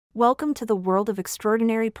Welcome to the world of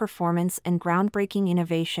extraordinary performance and groundbreaking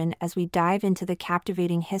innovation as we dive into the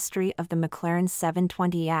captivating history of the McLaren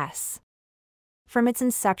 720S. From its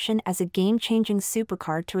inception as a game-changing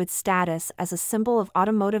supercar to its status as a symbol of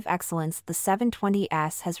automotive excellence, the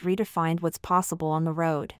 720S has redefined what's possible on the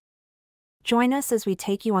road. Join us as we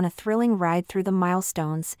take you on a thrilling ride through the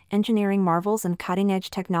milestones, engineering marvels and cutting-edge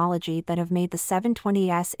technology that have made the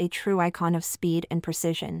 720S a true icon of speed and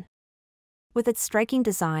precision. With its striking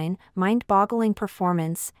design, mind-boggling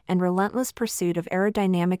performance, and relentless pursuit of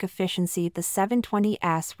aerodynamic efficiency, the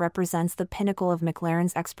 720S represents the pinnacle of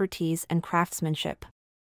McLaren's expertise and craftsmanship.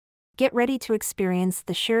 Get ready to experience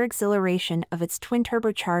the sheer exhilaration of its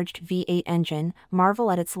twin-turbocharged V8 engine,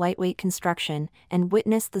 marvel at its lightweight construction, and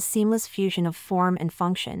witness the seamless fusion of form and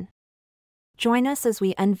function. Join us as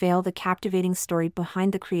we unveil the captivating story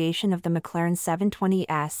behind the creation of the McLaren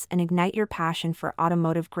 720S and ignite your passion for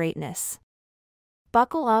automotive greatness.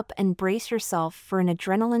 Buckle up and brace yourself for an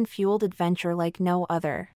adrenaline-fueled adventure like no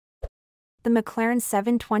other. The McLaren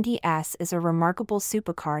 720S is a remarkable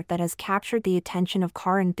supercar that has captured the attention of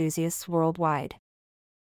car enthusiasts worldwide.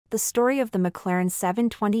 The story of the McLaren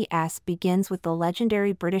 720S begins with the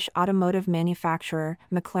legendary British automotive manufacturer,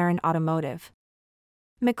 McLaren Automotive.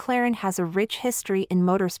 McLaren has a rich history in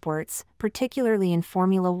motorsports, particularly in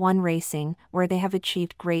Formula One racing, where they have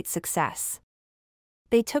achieved great success.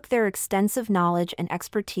 They took their extensive knowledge and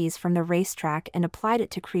expertise from the racetrack and applied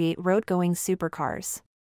it to create road-going supercars.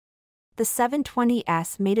 The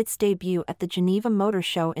 720S made its debut at the Geneva Motor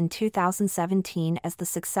Show in 2017 as the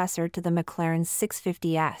successor to the McLaren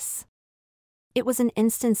 650S. It was an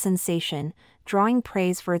instant sensation, drawing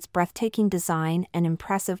praise for its breathtaking design and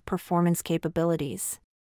impressive performance capabilities.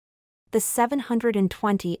 The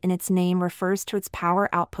 720 in its name refers to its power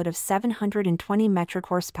output of 720 metric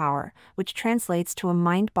horsepower, which translates to a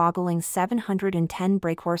mind-boggling 710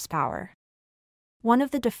 brake horsepower. One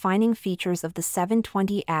of the defining features of the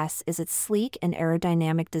 720S is its sleek and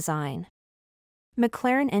aerodynamic design.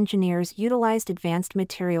 McLaren engineers utilized advanced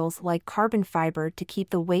materials like carbon fiber to keep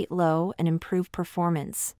the weight low and improve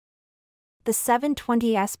performance. The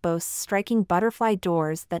 720S boasts striking butterfly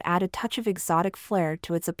doors that add a touch of exotic flair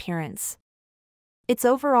to its appearance. Its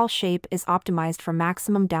overall shape is optimized for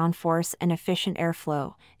maximum downforce and efficient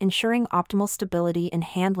airflow, ensuring optimal stability and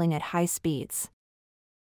handling at high speeds.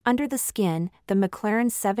 Under the skin, the McLaren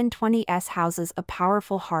 720S houses a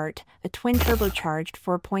powerful heart, a twin-turbocharged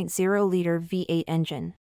 4.0-liter V8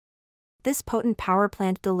 engine. This potent power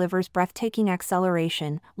plant delivers breathtaking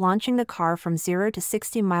acceleration, launching the car from 0 to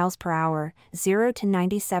 60 miles per hour, 0 to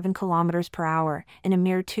 97 kilometers per hour, in a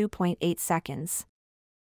mere 2.8 seconds.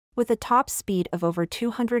 With a top speed of over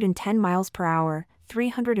 210 miles per hour,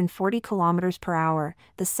 340 kilometers per hour,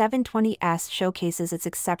 the 720S showcases its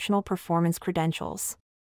exceptional performance credentials.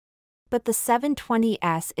 But the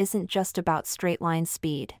 720S isn't just about straight-line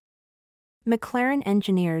speed. McLaren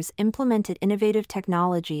engineers implemented innovative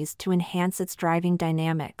technologies to enhance its driving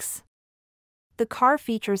dynamics. The car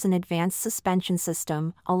features an advanced suspension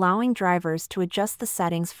system, allowing drivers to adjust the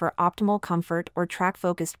settings for optimal comfort or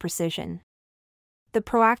track-focused precision. The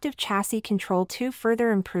proactive chassis control too further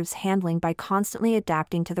improves handling by constantly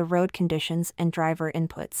adapting to the road conditions and driver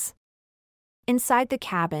inputs. Inside the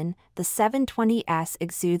cabin, the 720S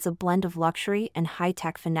exudes a blend of luxury and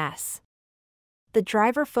high-tech finesse. The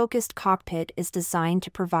driver-focused cockpit is designed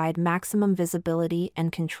to provide maximum visibility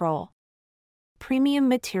and control. Premium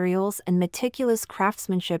materials and meticulous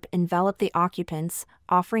craftsmanship envelop the occupants,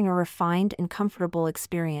 offering a refined and comfortable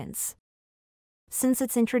experience. Since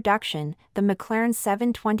its introduction, the McLaren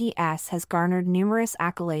 720S has garnered numerous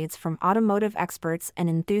accolades from automotive experts and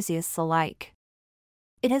enthusiasts alike.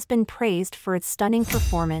 It has been praised for its stunning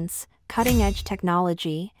performance, cutting-edge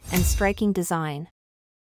technology, and striking design.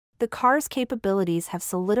 The car's capabilities have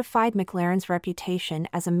solidified McLaren's reputation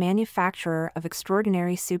as a manufacturer of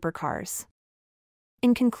extraordinary supercars.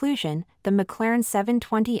 In conclusion, the McLaren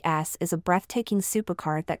 720S is a breathtaking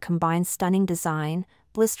supercar that combines stunning design,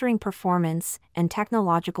 blistering performance, and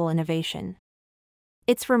technological innovation.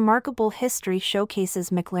 Its remarkable history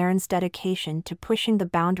showcases McLaren's dedication to pushing the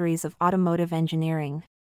boundaries of automotive engineering.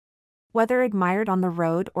 Whether admired on the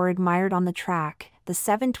road or admired on the track, the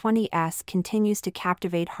 720S continues to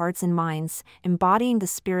captivate hearts and minds, embodying the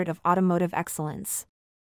spirit of automotive excellence.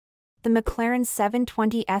 The McLaren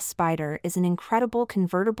 720S Spider is an incredible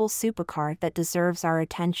convertible supercar that deserves our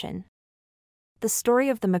attention. The story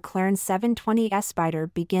of the McLaren 720S Spider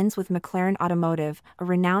begins with McLaren Automotive, a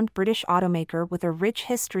renowned British automaker with a rich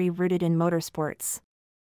history rooted in motorsports.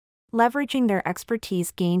 Leveraging their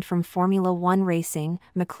expertise gained from Formula One racing,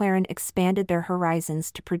 McLaren expanded their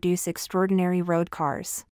horizons to produce extraordinary road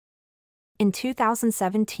cars. In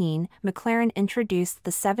 2017, McLaren introduced the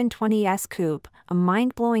 720S Coupe, a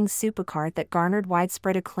mind-blowing supercar that garnered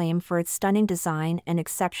widespread acclaim for its stunning design and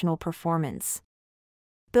exceptional performance.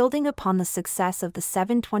 Building upon the success of the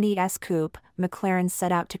 720S Coupe, McLaren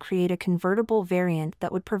set out to create a convertible variant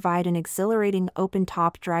that would provide an exhilarating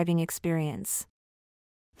open-top driving experience.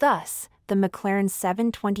 Thus, the McLaren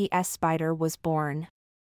 720S Spider was born.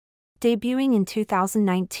 Debuting in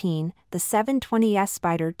 2019, the 720S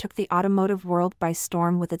Spider took the automotive world by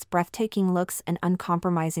storm with its breathtaking looks and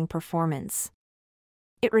uncompromising performance.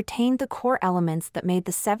 It retained the core elements that made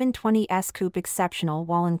the 720S Coupe exceptional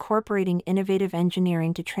while incorporating innovative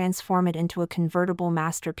engineering to transform it into a convertible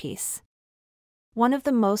masterpiece. One of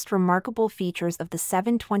the most remarkable features of the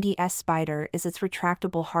 720S Spider is its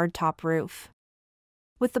retractable hardtop roof.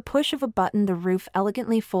 With the push of a button, the roof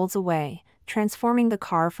elegantly folds away, transforming the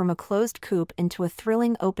car from a closed coupe into a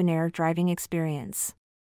thrilling open-air driving experience.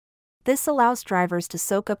 This allows drivers to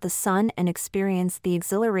soak up the sun and experience the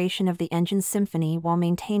exhilaration of the engine's symphony while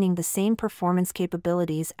maintaining the same performance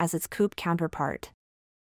capabilities as its coupe counterpart.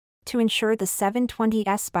 To ensure the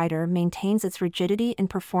 720S Spider maintains its rigidity and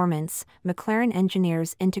performance, McLaren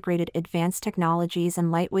engineers integrated advanced technologies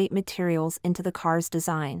and lightweight materials into the car's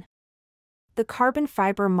design. The carbon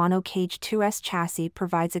fiber monocage 2S chassis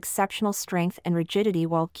provides exceptional strength and rigidity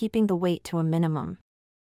while keeping the weight to a minimum.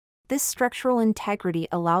 This structural integrity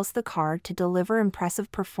allows the car to deliver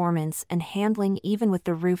impressive performance and handling even with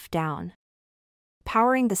the roof down.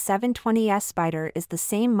 Powering the 720S Spider is the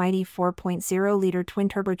same mighty 4.0-liter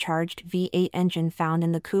twin-turbocharged V8 engine found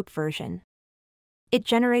in the coupe version. It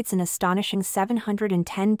generates an astonishing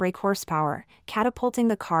 710 brake horsepower, catapulting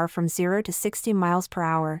the car from 0 to 60 miles per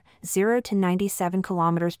hour, 0 to 97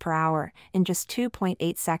 kilometers per hour, in just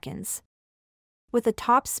 2.8 seconds. With a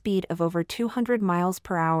top speed of over 200 miles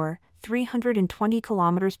per hour, 320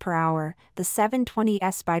 kilometers per hour, the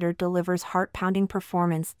 720S Spider delivers heart-pounding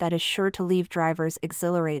performance that is sure to leave drivers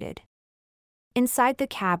exhilarated. Inside the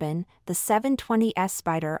cabin, the 720S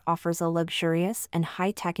Spider offers a luxurious and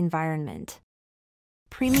high-tech environment.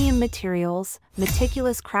 Premium materials,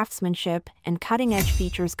 meticulous craftsmanship, and cutting-edge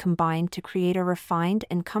features combine to create a refined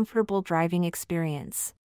and comfortable driving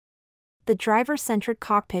experience. The driver-centric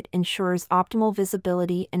cockpit ensures optimal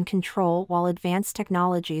visibility and control while advanced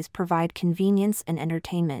technologies provide convenience and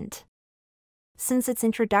entertainment. Since its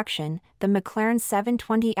introduction, the McLaren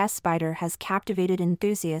 720S Spider has captivated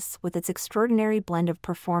enthusiasts with its extraordinary blend of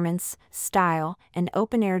performance, style, and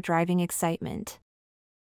open-air driving excitement.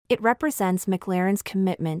 It represents McLaren's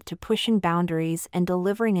commitment to pushing boundaries and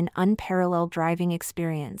delivering an unparalleled driving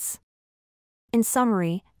experience. In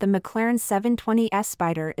summary, the McLaren 720S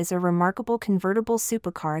Spider is a remarkable convertible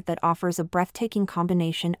supercar that offers a breathtaking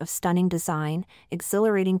combination of stunning design,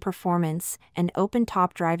 exhilarating performance, and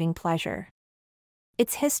open-top driving pleasure.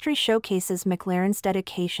 Its history showcases McLaren's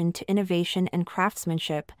dedication to innovation and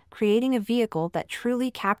craftsmanship, creating a vehicle that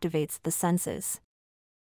truly captivates the senses.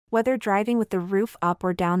 Whether driving with the roof up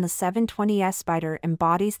or down, the 720S Spider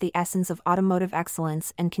embodies the essence of automotive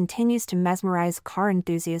excellence and continues to mesmerize car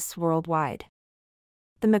enthusiasts worldwide.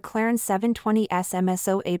 The McLaren 720S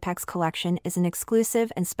MSO Apex Collection is an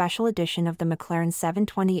exclusive and special edition of the McLaren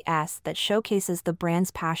 720S that showcases the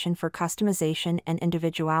brand's passion for customization and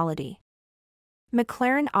individuality.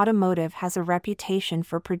 McLaren Automotive has a reputation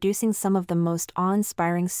for producing some of the most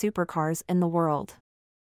awe-inspiring supercars in the world.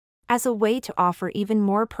 As a way to offer even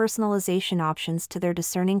more personalization options to their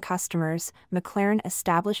discerning customers, McLaren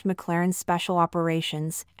established McLaren Special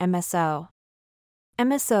Operations, MSO.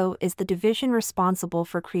 MSO is the division responsible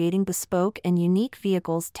for creating bespoke and unique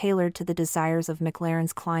vehicles tailored to the desires of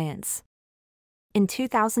McLaren's clients. In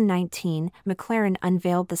 2019, McLaren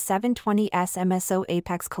unveiled the 720S MSO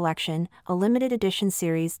Apex Collection, a limited edition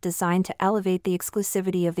series designed to elevate the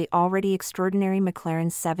exclusivity of the already extraordinary McLaren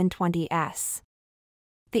 720S.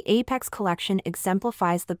 The Apex Collection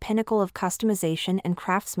exemplifies the pinnacle of customization and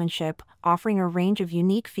craftsmanship, offering a range of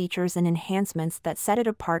unique features and enhancements that set it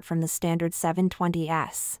apart from the standard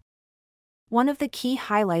 720S. One of the key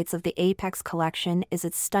highlights of the Apex Collection is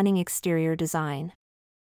its stunning exterior design.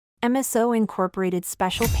 MSO incorporated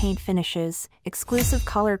special paint finishes, exclusive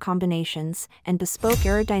color combinations, and bespoke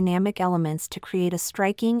aerodynamic elements to create a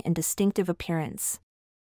striking and distinctive appearance.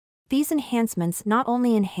 These enhancements not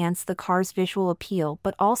only enhance the car's visual appeal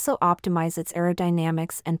but also optimize its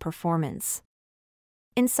aerodynamics and performance.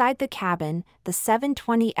 Inside the cabin, the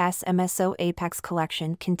 720S MSO Apex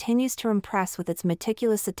Collection continues to impress with its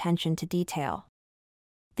meticulous attention to detail.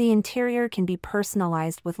 The interior can be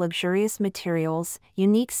personalized with luxurious materials,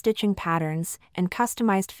 unique stitching patterns, and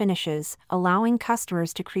customized finishes, allowing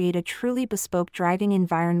customers to create a truly bespoke driving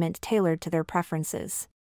environment tailored to their preferences.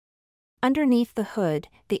 Underneath the hood,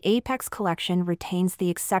 the Apex collection retains the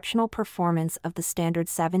exceptional performance of the standard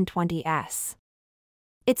 720S.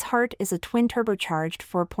 Its heart is a twin-turbocharged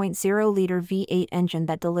 4.0-liter V8 engine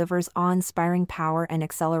that delivers awe-inspiring power and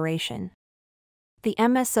acceleration. The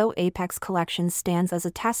MSO Apex collection stands as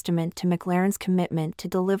a testament to McLaren's commitment to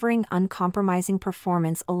delivering uncompromising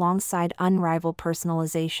performance alongside unrivaled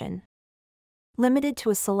personalization. Limited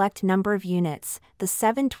to a select number of units, the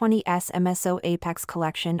 720S MSO Apex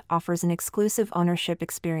collection offers an exclusive ownership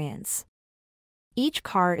experience. Each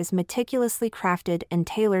car is meticulously crafted and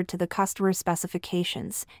tailored to the customer's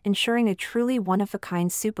specifications, ensuring a truly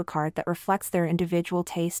one-of-a-kind supercar that reflects their individual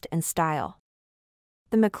taste and style.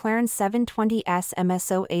 The McLaren 720S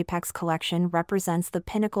MSO Apex collection represents the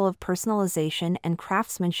pinnacle of personalization and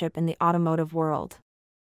craftsmanship in the automotive world.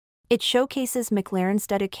 It showcases McLaren's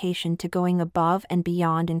dedication to going above and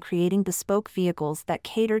beyond in creating bespoke vehicles that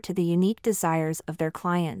cater to the unique desires of their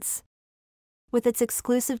clients. With its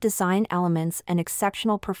exclusive design elements and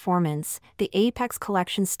exceptional performance, the Apex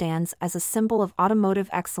collection stands as a symbol of automotive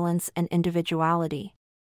excellence and individuality.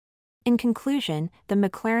 In conclusion, the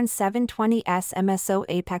McLaren 720S MSO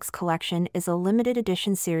Apex collection is a limited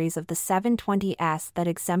edition series of the 720S that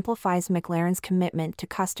exemplifies McLaren's commitment to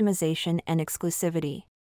customization and exclusivity.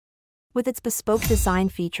 With its bespoke design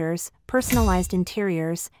features, personalized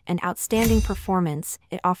interiors, and outstanding performance,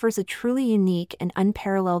 it offers a truly unique and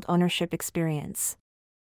unparalleled ownership experience.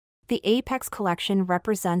 The Apex collection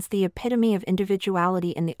represents the epitome of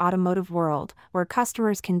individuality in the automotive world, where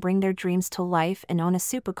customers can bring their dreams to life and own a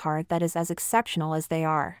supercar that is as exceptional as they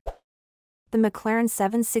are. The McLaren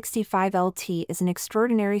 765LT is an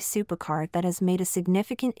extraordinary supercar that has made a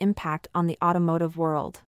significant impact on the automotive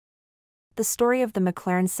world. The story of the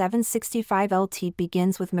McLaren 765LT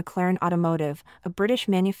begins with McLaren Automotive, a British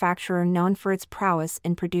manufacturer known for its prowess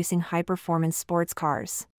in producing high-performance sports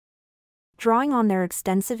cars. Drawing on their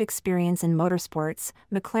extensive experience in motorsports,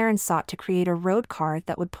 McLaren sought to create a road car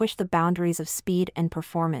that would push the boundaries of speed and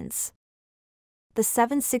performance. The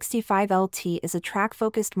 765LT is a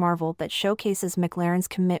track-focused marvel that showcases McLaren's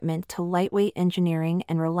commitment to lightweight engineering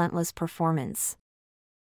and relentless performance.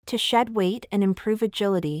 To shed weight and improve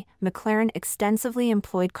agility, McLaren extensively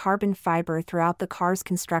employed carbon fiber throughout the car's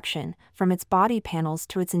construction, from its body panels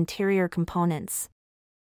to its interior components.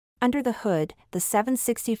 Under the hood, the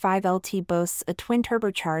 765LT boasts a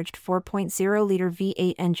twin-turbocharged 4.0-liter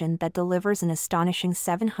V8 engine that delivers an astonishing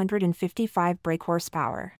 755 brake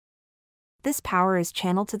horsepower. This power is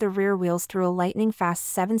channeled to the rear wheels through a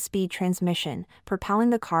lightning-fast 7-speed transmission,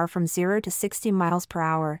 propelling the car from 0 to 60 miles per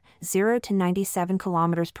hour, 0 to 97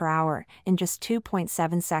 kilometers per hour, in just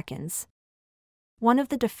 2.7 seconds. One of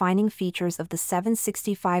the defining features of the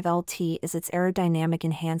 765LT is its aerodynamic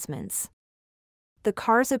enhancements. The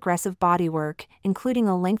car's aggressive bodywork, including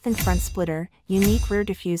a lengthened front splitter, unique rear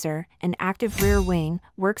diffuser, and active rear wing,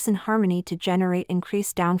 works in harmony to generate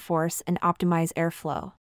increased downforce and optimize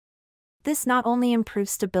airflow. This not only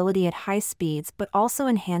improves stability at high speeds but also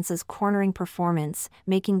enhances cornering performance,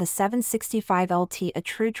 making the 765LT a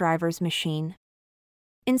true driver's machine.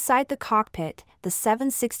 Inside the cockpit, the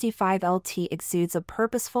 765LT exudes a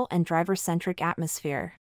purposeful and driver-centric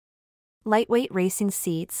atmosphere. Lightweight racing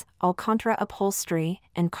seats, Alcantara upholstery,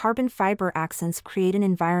 and carbon fiber accents create an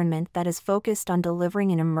environment that is focused on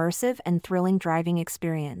delivering an immersive and thrilling driving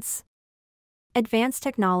experience. Advanced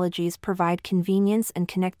technologies provide convenience and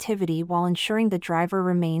connectivity while ensuring the driver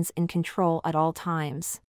remains in control at all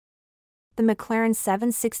times. The McLaren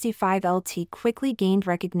 765LT quickly gained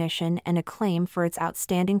recognition and acclaim for its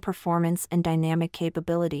outstanding performance and dynamic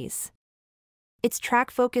capabilities. Its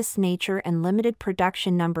track-focused nature and limited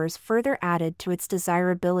production numbers further added to its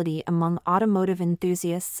desirability among automotive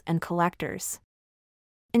enthusiasts and collectors.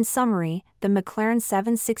 In summary, the McLaren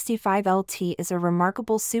 765LT is a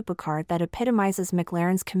remarkable supercar that epitomizes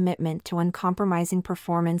McLaren's commitment to uncompromising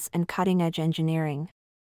performance and cutting-edge engineering.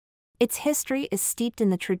 Its history is steeped in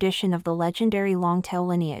the tradition of the legendary long-tail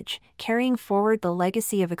lineage, carrying forward the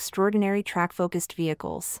legacy of extraordinary track-focused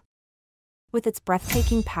vehicles. With its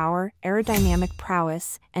breathtaking power, aerodynamic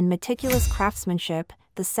prowess, and meticulous craftsmanship,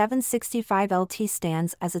 the 765LT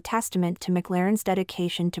stands as a testament to McLaren's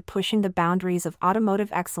dedication to pushing the boundaries of automotive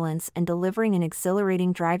excellence and delivering an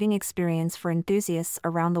exhilarating driving experience for enthusiasts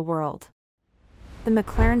around the world. The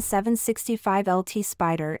McLaren 765LT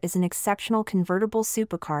Spider is an exceptional convertible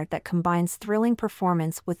supercar that combines thrilling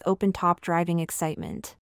performance with open-top driving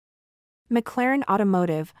excitement. McLaren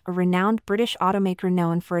Automotive, a renowned British automaker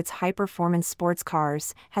known for its high-performance sports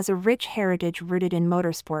cars, has a rich heritage rooted in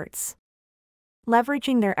motorsports.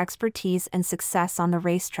 Leveraging their expertise and success on the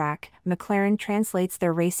racetrack, McLaren translates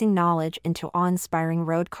their racing knowledge into awe-inspiring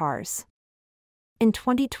road cars. In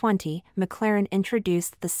 2020, McLaren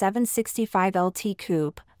introduced the 765LT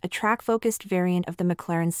Coupe, a track-focused variant of the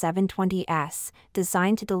McLaren 720S,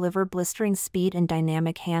 designed to deliver blistering speed and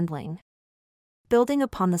dynamic handling. Building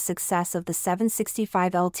upon the success of the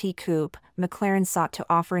 765LT Coupe, McLaren sought to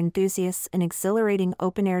offer enthusiasts an exhilarating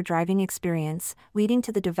open-air driving experience, leading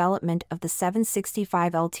to the development of the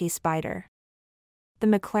 765LT Spider. The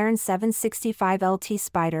McLaren 765LT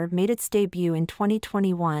Spider made its debut in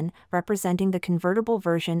 2021, representing the convertible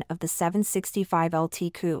version of the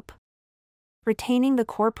 765LT Coupe. Retaining the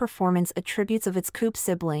core performance attributes of its coupe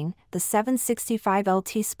sibling, the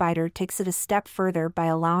 765LT Spider takes it a step further by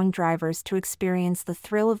allowing drivers to experience the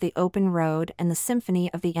thrill of the open road and the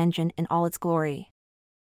symphony of the engine in all its glory.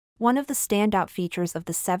 One of the standout features of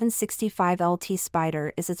the 765LT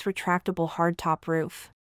Spider is its retractable hardtop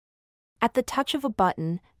roof. At the touch of a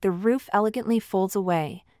button, the roof elegantly folds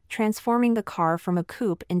away, transforming the car from a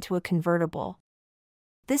coupe into a convertible.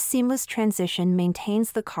 This seamless transition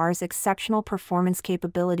maintains the car's exceptional performance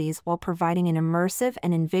capabilities while providing an immersive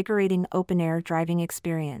and invigorating open-air driving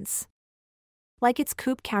experience. Like its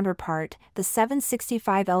coupe counterpart, the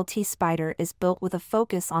 765LT Spider is built with a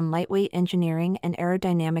focus on lightweight engineering and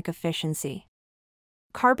aerodynamic efficiency.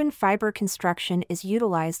 Carbon fiber construction is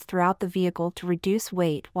utilized throughout the vehicle to reduce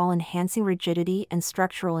weight while enhancing rigidity and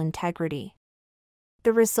structural integrity.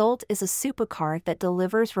 The result is a supercar that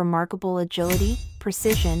delivers remarkable agility,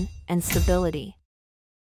 precision, and stability.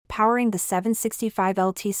 Powering the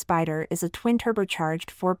 765LT Spider is a twin-turbocharged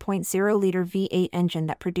 4.0-liter V8 engine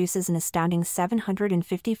that produces an astounding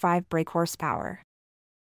 755 brake horsepower.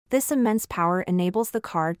 This immense power enables the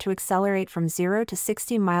car to accelerate from 0 to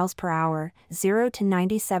 60 miles per hour, 0 to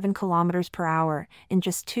 97 kilometers per hour, in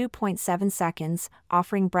just 2.7 seconds,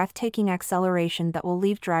 offering breathtaking acceleration that will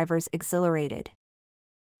leave drivers exhilarated.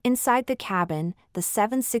 Inside the cabin, the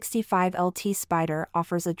 765LT Spider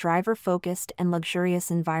offers a driver-focused and luxurious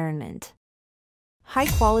environment.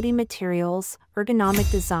 High-quality materials, ergonomic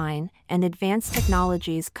design, and advanced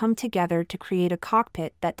technologies come together to create a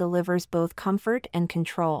cockpit that delivers both comfort and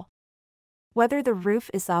control. Whether the roof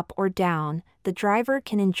is up or down, the driver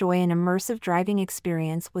can enjoy an immersive driving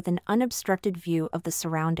experience with an unobstructed view of the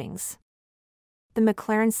surroundings. The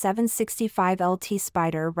McLaren 765LT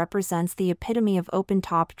Spider represents the epitome of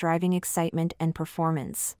open-top driving excitement and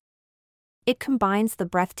performance. It combines the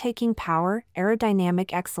breathtaking power,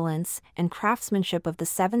 aerodynamic excellence, and craftsmanship of the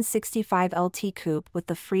 765LT Coupe with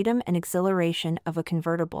the freedom and exhilaration of a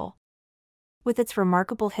convertible. With its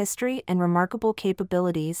remarkable history and remarkable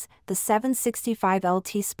capabilities, the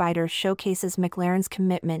 765LT Spider showcases McLaren's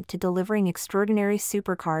commitment to delivering extraordinary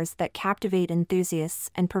supercars that captivate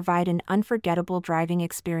enthusiasts and provide an unforgettable driving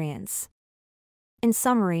experience. In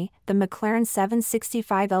summary, the McLaren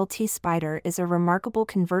 765LT Spider is a remarkable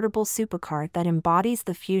convertible supercar that embodies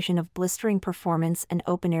the fusion of blistering performance and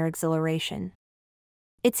open-air exhilaration.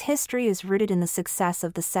 Its history is rooted in the success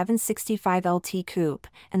of the 765LT Coupe,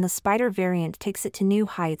 and the Spider variant takes it to new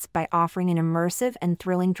heights by offering an immersive and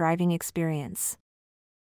thrilling driving experience.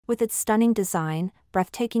 With its stunning design,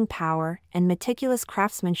 breathtaking power, and meticulous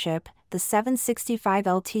craftsmanship, the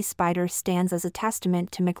 765LT Spider stands as a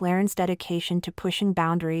testament to McLaren's dedication to pushing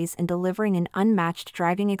boundaries and delivering an unmatched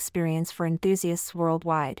driving experience for enthusiasts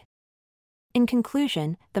worldwide. In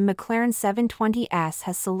conclusion, the McLaren 720S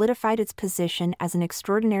has solidified its position as an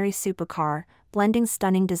extraordinary supercar, blending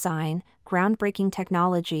stunning design, groundbreaking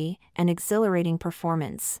technology, and exhilarating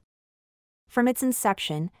performance. From its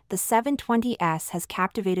inception, the 720S has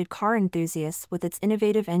captivated car enthusiasts with its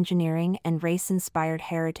innovative engineering and race-inspired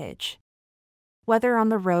heritage. Whether on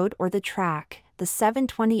the road or the track, the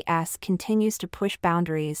 720S continues to push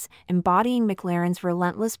boundaries, embodying McLaren's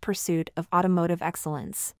relentless pursuit of automotive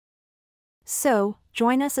excellence. So,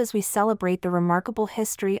 join us as we celebrate the remarkable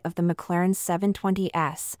history of the McLaren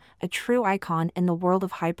 720S, a true icon in the world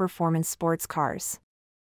of high-performance sports cars.